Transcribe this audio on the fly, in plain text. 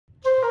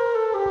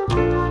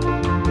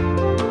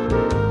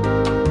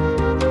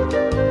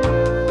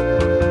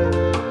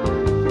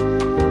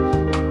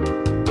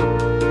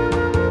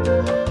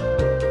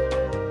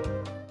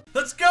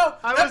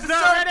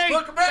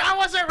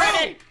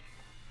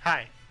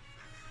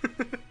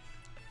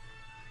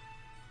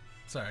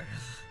Sorry.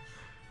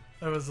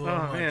 That was a little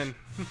much. Man.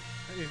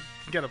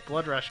 I got a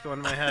blood rush going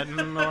in my head. I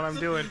don't know what I'm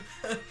doing.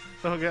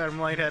 Oh god, I'm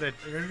lightheaded.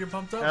 You're gonna get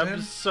pumped up, man.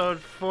 Episode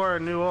 4,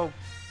 New Hope.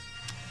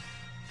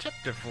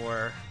 Chapter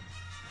 4.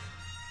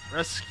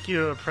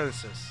 Rescue a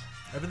princess.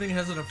 Everything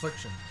has an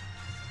affliction.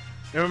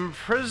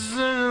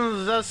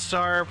 Imprisoned Death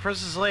Star,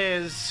 Princess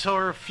Leia still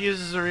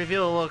refuses to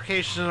reveal the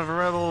location of a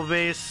rebel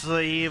base. The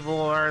evil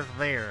are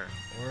there.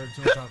 Or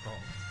too much alcohol.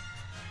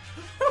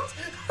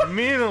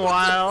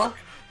 Meanwhile,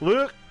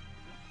 Luke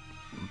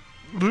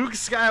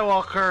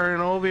Skywalker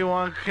and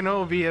Obi-Wan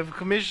Kenobi have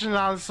commissioned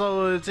Han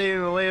Solo to take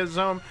the Leia's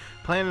home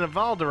planet of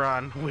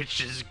Alderaan, which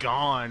is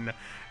gone.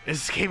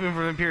 Escaping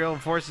from Imperial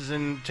forces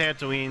in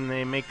Tatooine,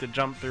 they make the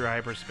jump through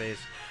hyperspace.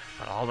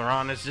 But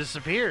Alderaan has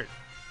disappeared.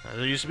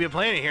 There used to be a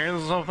planet here,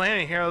 there's no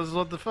planet here,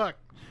 what the fuck?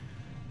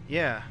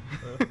 Yeah.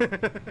 I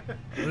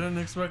didn't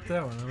expect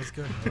that one, that was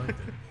good, I liked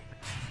it.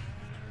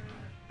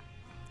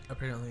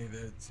 Apparently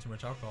it's too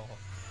much alcohol.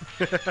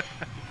 Or,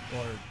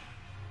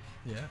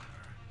 yeah,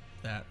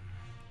 that.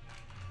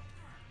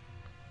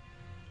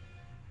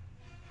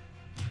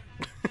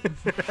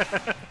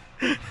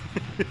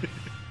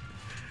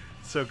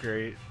 So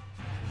great.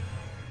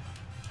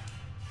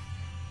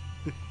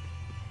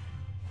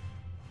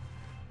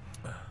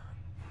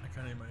 I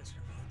can't eat my ice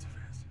cream a little too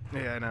fast.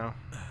 Yeah, I know.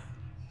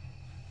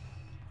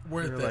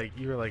 Worth it.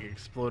 You were like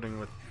exploding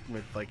with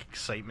like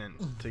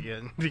excitement to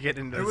get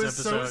into It this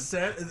was episode. so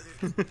sad.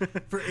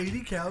 For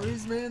 80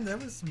 calories, man,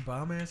 that was some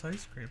bomb ass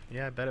ice cream.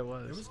 Yeah, I bet it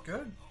was. It was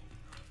good.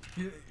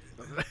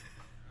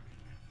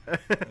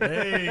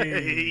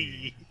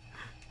 Hey.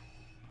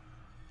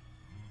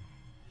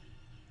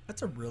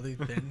 That's a really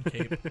thin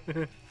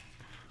cape.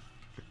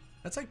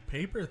 That's like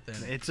paper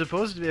thin. It's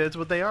supposed to be. It's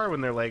what they are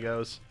when they're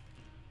Legos.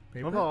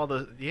 Paper? What about all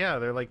the? Yeah,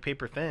 they're like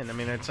paper thin. I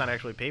mean, it's not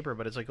actually paper,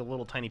 but it's like a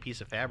little tiny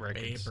piece of fabric.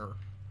 Paper.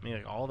 I mean,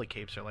 like all the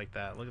capes are like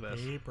that. Look at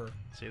this. Paper.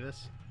 See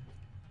this?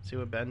 See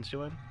what Ben's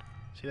doing?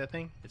 See that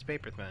thing? It's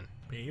paper thin.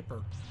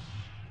 Paper.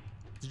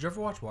 Did you ever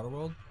watch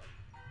Waterworld?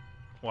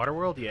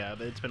 Waterworld? Yeah,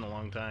 but it's been a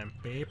long time.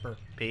 Paper.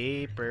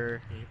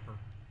 Paper. Paper.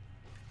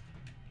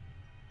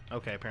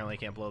 Okay, apparently I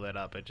can't blow that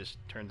up. It just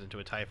turns into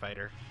a TIE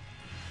fighter.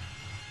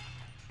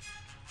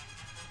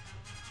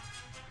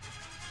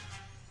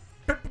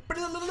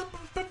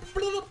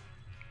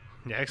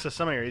 To access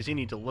some areas, you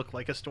need to look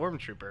like a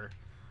stormtrooper.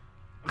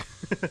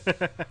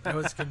 That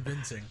was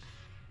convincing.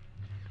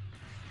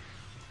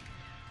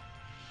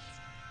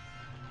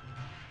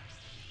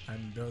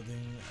 I'm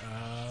building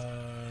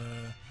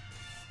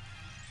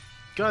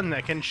Gun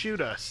that can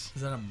shoot us.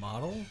 Is that a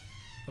model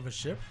of a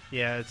ship?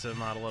 Yeah, it's a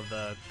model of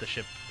the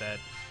ship that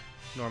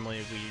normally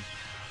we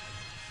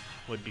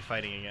would be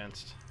fighting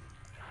against.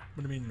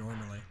 What do you mean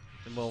normally?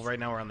 Well, right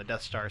now we're on the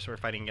Death Star, so we're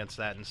fighting against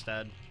that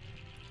instead.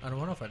 I don't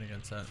want to fight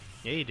against that.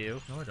 Yeah, you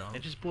do. No, I don't.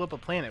 It just blew up a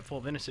planet full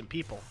of innocent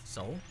people.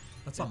 So?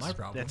 That's not my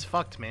problem. That's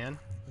fucked, man.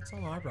 That's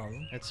not my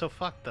problem. It's so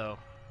fucked, though.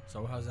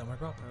 So how's that my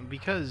problem?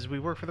 Because we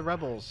work for the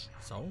rebels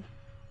So?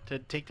 to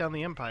take down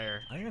the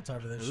Empire. I ain't got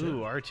time for this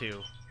Ooh,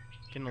 R2.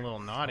 Getting a little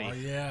naughty. shit. Oh,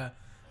 yeah.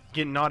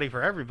 Getting naughty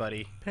for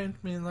everybody.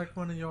 Paint me like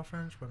one of your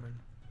French women.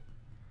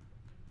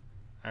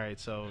 Alright,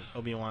 so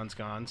Obi-Wan's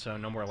gone, so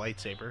no more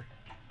lightsaber.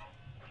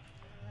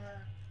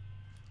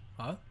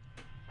 Huh?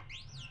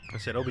 I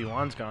said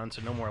Obi-Wan's gone,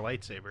 so no more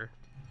lightsaber.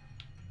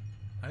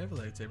 I have a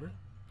lightsaber.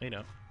 You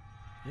know,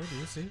 Yeah, do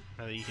you see?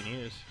 that you can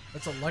use.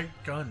 That's a light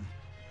gun.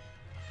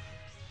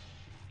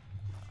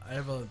 I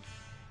have a...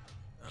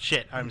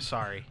 Shit, I'm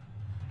sorry.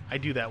 I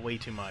do that way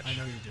too much. I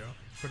know you do.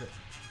 Put it...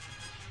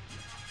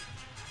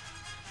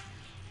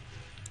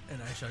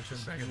 And I shot you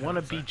back in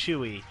Wanna be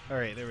chewy.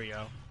 Alright, there we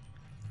go.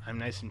 I'm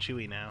nice and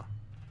chewy now.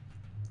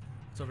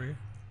 It's over here.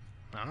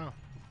 I don't know.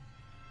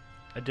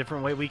 A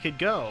different way we could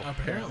go.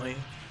 Apparently.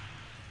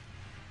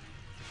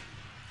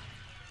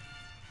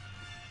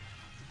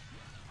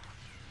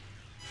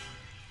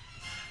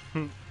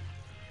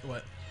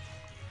 What?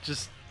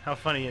 Just how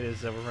funny it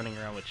is that we're running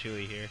around with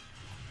Chewie here.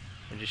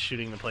 We're just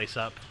shooting the place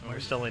up. We're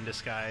still in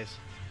disguise.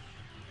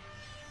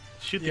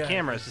 Shoot the Yeah,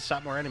 cameras to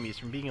stop more enemies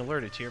from being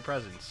alerted to your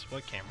presence.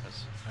 What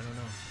cameras? I don't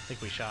know. I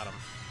think we shot them.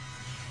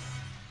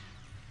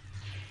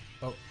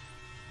 Oh.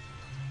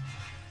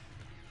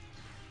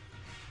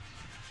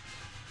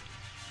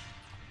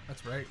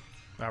 That's right.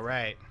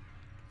 Alright.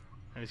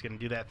 Now he's gonna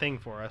do that thing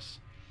for us.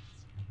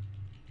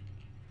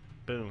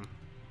 Boom.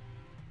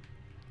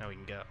 Now we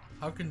can go.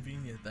 How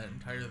convenient that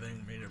entire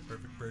thing made a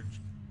perfect bridge.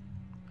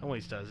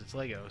 Always does. It's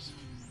Legos.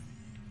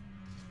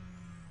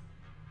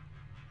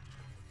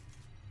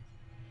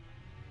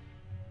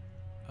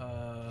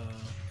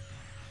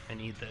 I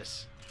need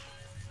this.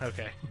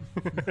 Okay.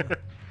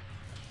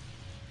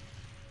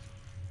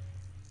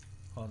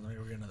 Hold on, let me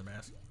go get another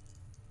mask.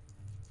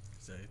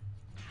 Say,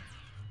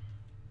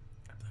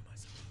 I blame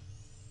myself.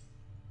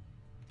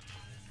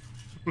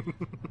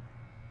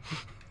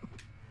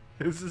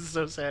 This is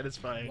so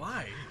satisfying.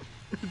 Why?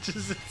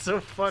 It's so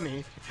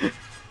funny.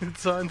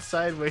 It's on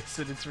sideways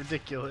and it's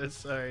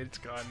ridiculous. Alright, it's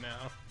gone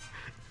now.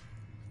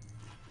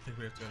 think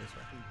we have to go this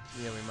way.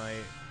 Yeah, we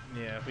might.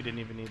 Yeah, we didn't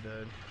even need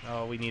the...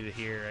 Oh, we need it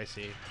here. I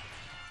see.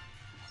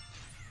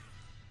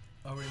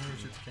 Oh, we need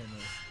to shoot the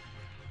cameras.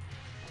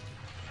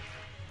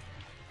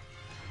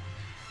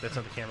 That's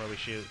not the camera we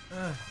shoot.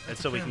 That's That's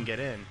so we can get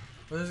in.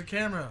 Well, there's a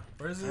camera.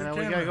 Where's the camera?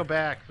 We gotta go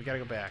back. We gotta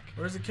go back.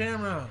 Where's the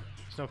camera?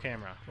 There's no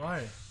camera.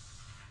 Why?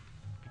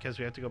 Because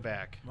we have to go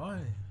back. Why?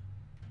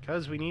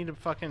 Because we need a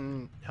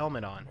fucking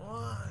helmet on.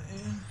 Why?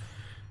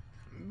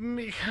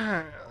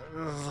 Because...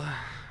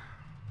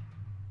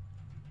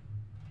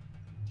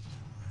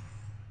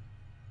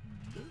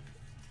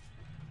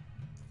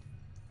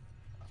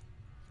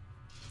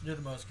 You're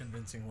the most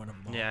convincing one of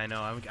them all. Yeah, I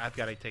know. I've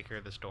got to take care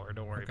of this door.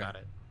 Don't worry about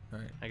it.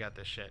 Alright. I got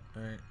this shit.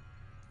 Alright.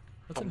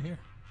 What's in here?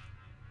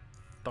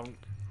 Don't.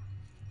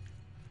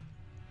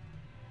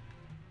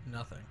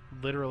 Nothing.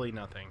 Literally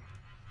nothing.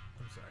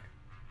 I'm sorry.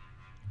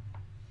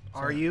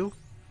 Are you?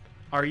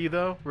 Are you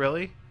though?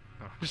 Really?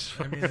 Oh,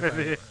 I mean,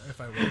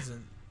 if I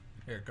wasn't.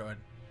 Here, go ahead.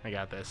 I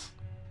got this.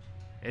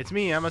 It's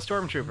me. I'm a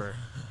stormtrooper.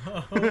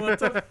 Oh, what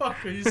the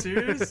fuck? Are you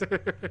serious?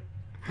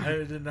 I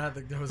did not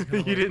think that was gonna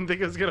work. You didn't think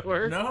it was gonna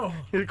work? No.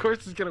 Of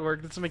course it's gonna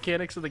work. That's the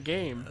mechanics of the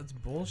game. That's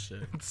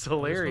bullshit. It's Are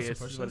we hilarious.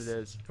 supposed Is to what push it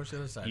this? is. Push the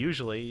other side.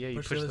 Usually, yeah.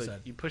 Push the other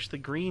side. You push the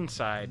green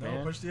side, No,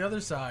 man. push the other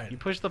side. You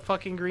push the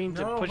fucking green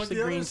to No, push put the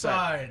the green other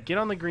side. side. Get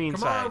on the green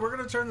Come side. on, we're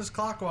gonna turn this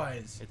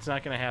clockwise. It's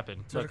not gonna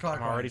happen. Turn it Look,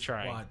 I'm already clockwise.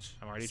 trying. Watch.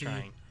 I'm already See?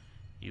 trying.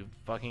 You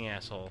fucking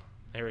asshole.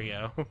 There we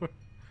go.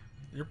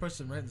 You're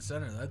pushing right in the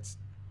center. That's.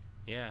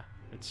 Yeah,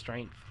 it's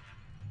strength.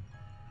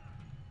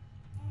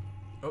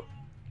 Oh.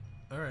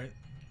 All right.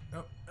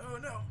 Oh. Oh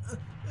no.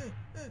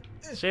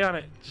 Stay on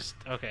it. Just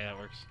okay. That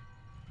works.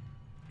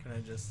 Can I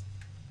just?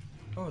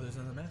 Oh, there's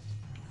another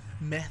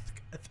math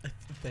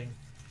thing.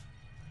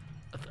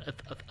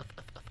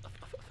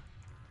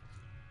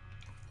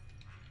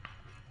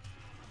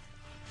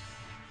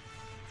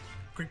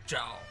 Quick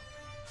job.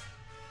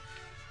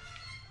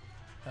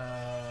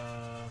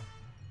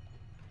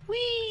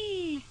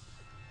 Whee!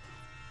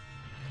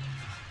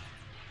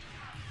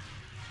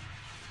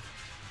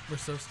 We're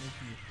so sneaky.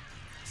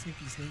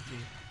 Sneaky, sneaky.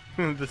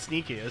 The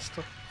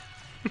sneakiest.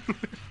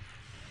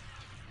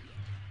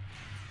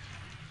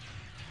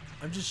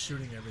 I'm just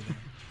shooting everything.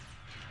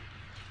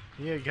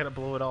 Yeah, you gotta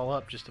blow it all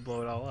up just to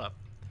blow it all up.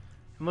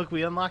 And look,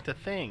 we unlocked a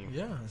thing.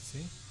 Yeah,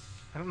 see?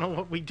 I don't know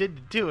what we did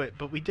to do it,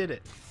 but we did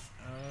it.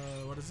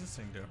 What does this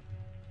thing do?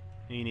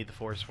 You need the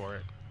force for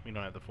it. We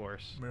don't have the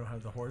force. We don't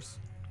have the horse.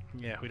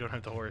 Yeah, we don't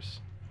have the horse.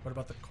 What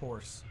about the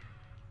course?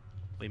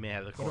 We may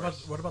have the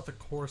course. What about the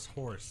course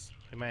horse?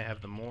 We might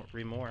have the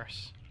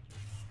remorse.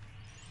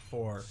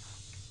 For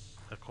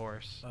The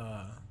course.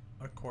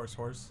 a course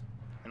horse.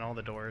 And all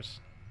the doors.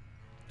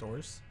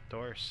 Doors?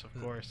 Doors,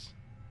 of course.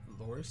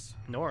 Lors?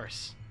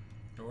 Norse.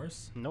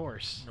 Norse?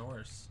 Norse.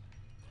 Norse.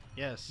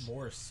 Yes.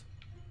 Morse.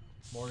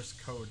 Morse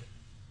code.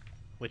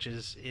 Which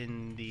is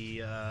in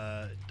the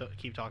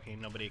Keep Talking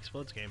Nobody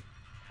Explodes game.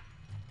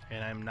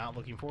 And I'm not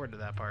looking forward to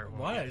that part.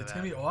 Why? It's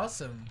gonna be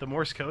awesome. The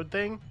Morse code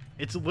thing?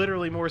 It's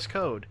literally Morse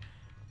code.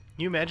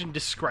 Can you imagine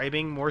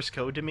describing Morse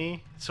code to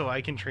me so I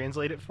can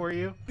translate it for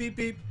you? Beep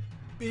beep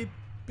beep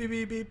beep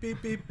beep beep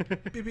beep beep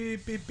beep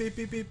beep beep beep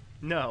beep beep.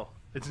 No,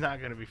 it's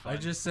not gonna be fun. I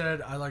just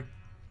said I like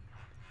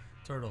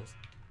turtles.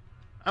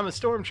 I'm a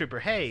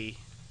stormtrooper. Hey.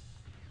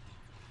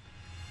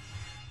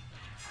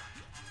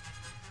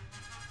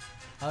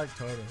 I like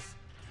turtles.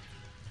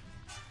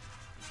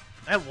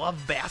 I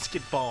love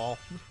basketball.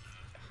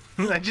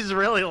 I just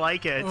really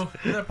like it. Oh,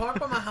 did I park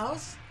by my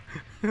house?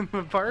 In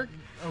the park?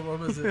 Oh, what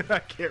was it? I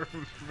can't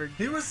remember.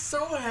 He was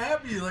so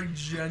happy, like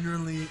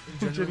genuinely.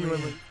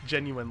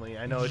 Genuinely.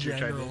 I know what you're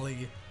trying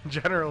to.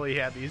 Generally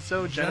happy. He's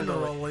so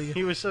Generally.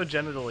 He was so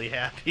genitally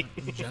happy.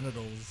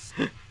 Genitals.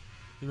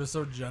 He was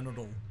so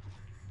genital.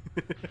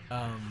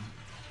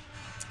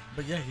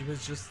 But yeah, he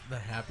was just the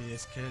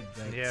happiest kid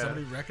that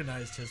somebody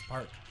recognized his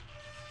park.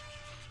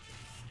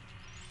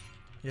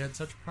 He had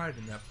such pride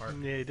in that park.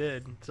 Yeah, he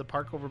did. It's a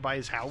park over by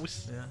his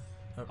house.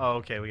 Yeah. Oh,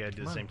 okay. We gotta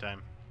do it at the same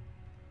time.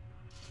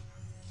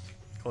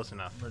 Close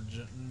enough.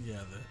 Yeah.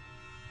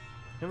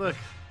 Hey, look.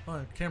 Come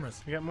on,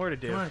 cameras. We got more to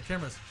do. Come on,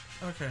 cameras.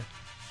 Okay.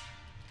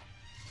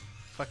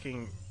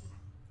 Fucking.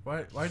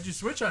 Why'd you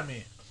switch on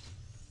me?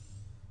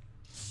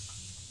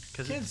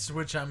 Cause You can't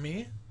switch on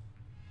me.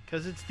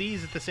 Because it's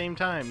these at the same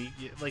time.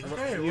 Like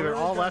Okay, either what are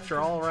all we left or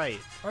gonna do? all right.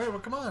 All right, well,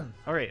 come on.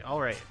 All right,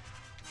 all right.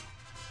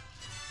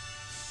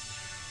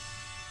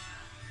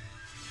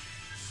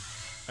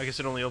 I guess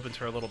it only opens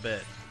for a little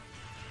bit.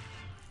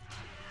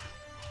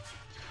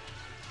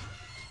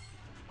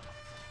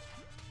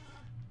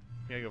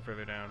 You gotta go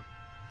further down.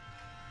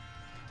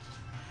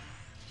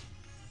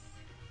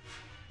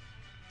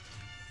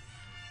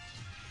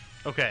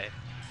 Okay.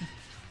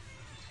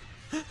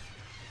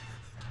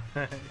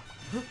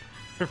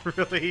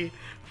 Really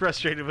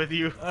frustrated with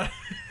you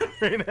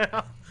right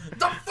now.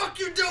 The fuck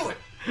you doing?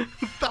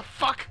 The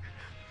fuck?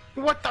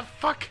 What the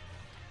fuck?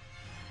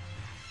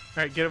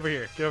 Alright, get over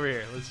here. Get over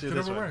here. Let's do Get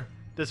this over one. where?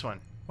 This one.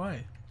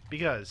 Why?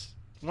 Because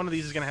one of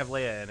these is gonna have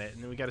Leia in it,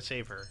 and then we gotta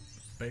save her.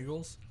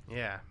 Bagels?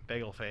 Yeah,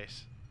 bagel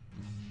face.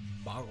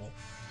 boggle.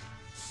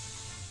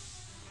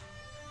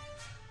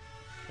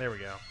 There we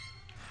go.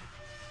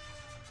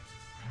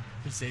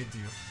 He saved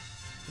you.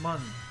 Come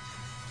on,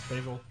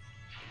 Bagel.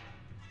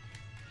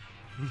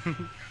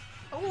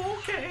 Oh,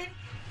 okay.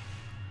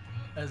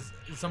 As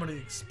somebody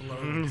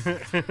explodes.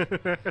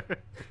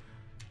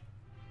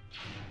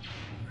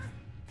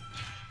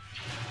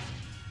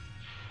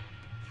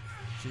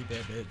 She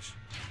bad bitch.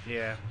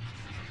 Yeah.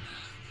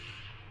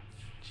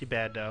 She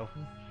bad though.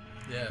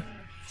 Yeah,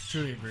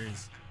 truly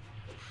agrees.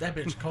 That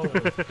bitch cold.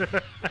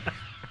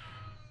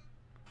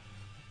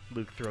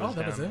 Luke throws Oh,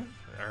 that down. was it?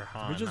 Or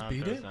Han We just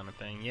beat throws it? down a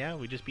thing. Yeah,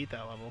 we just beat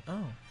that level.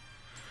 Oh.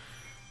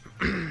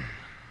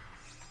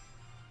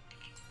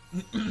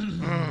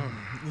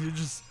 You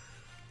just.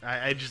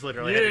 I just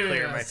literally had to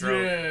clear my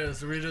throat.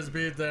 Yes, we just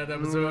beat that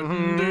episode.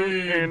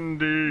 Indeed.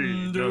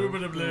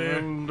 Indubitably.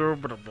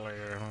 Indubitably.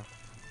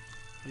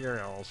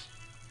 Yes.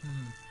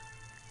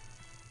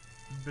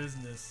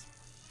 Business.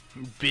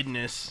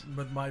 Business.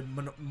 With my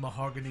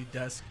mahogany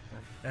desk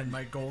and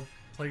my gold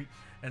plate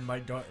and my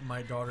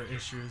daughter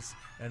issues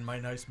and my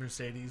nice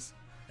Mercedes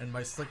and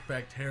my slick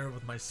backed hair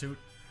with my suit.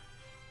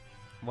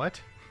 What?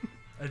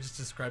 I just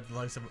described the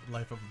life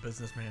of a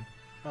businessman.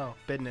 Oh,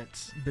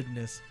 business.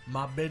 Business.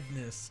 My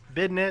business.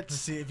 Business.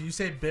 See, if you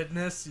say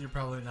business, you're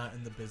probably not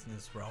in the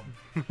business realm.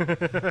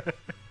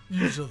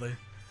 Usually.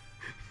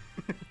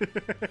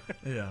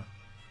 Yeah.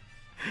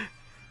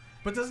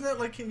 But doesn't that,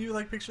 like, can you,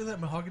 like, picture that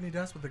mahogany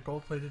desk with a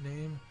gold-plated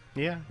name?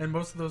 Yeah. And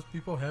most of those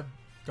people have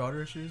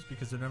daughter issues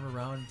because they're never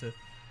around to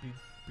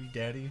be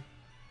daddy.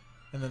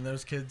 And then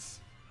those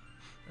kids,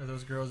 or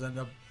those girls end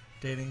up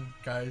dating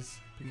guys.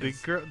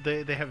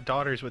 They have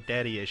daughters with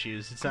daddy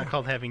issues. It's not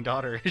called having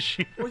daughter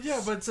issues. Well,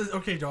 yeah, but it says,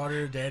 okay,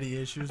 daughter, daddy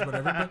issues,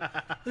 whatever.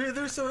 But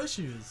there's still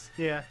issues,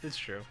 Yeah, it's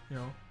true. you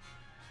know?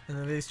 And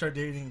then they start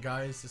dating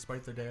guys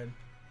despite their dad.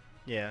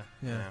 Yeah.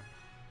 Yeah.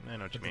 I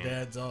know what But you the mean.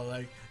 dad's all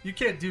like, you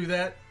can't do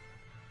that.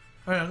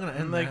 All right, I'm gonna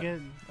end Like that.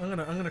 I'm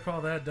gonna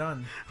call that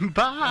done.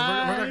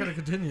 Bye. We're not gonna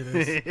continue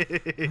this.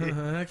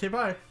 Okay,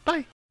 bye.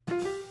 Bye.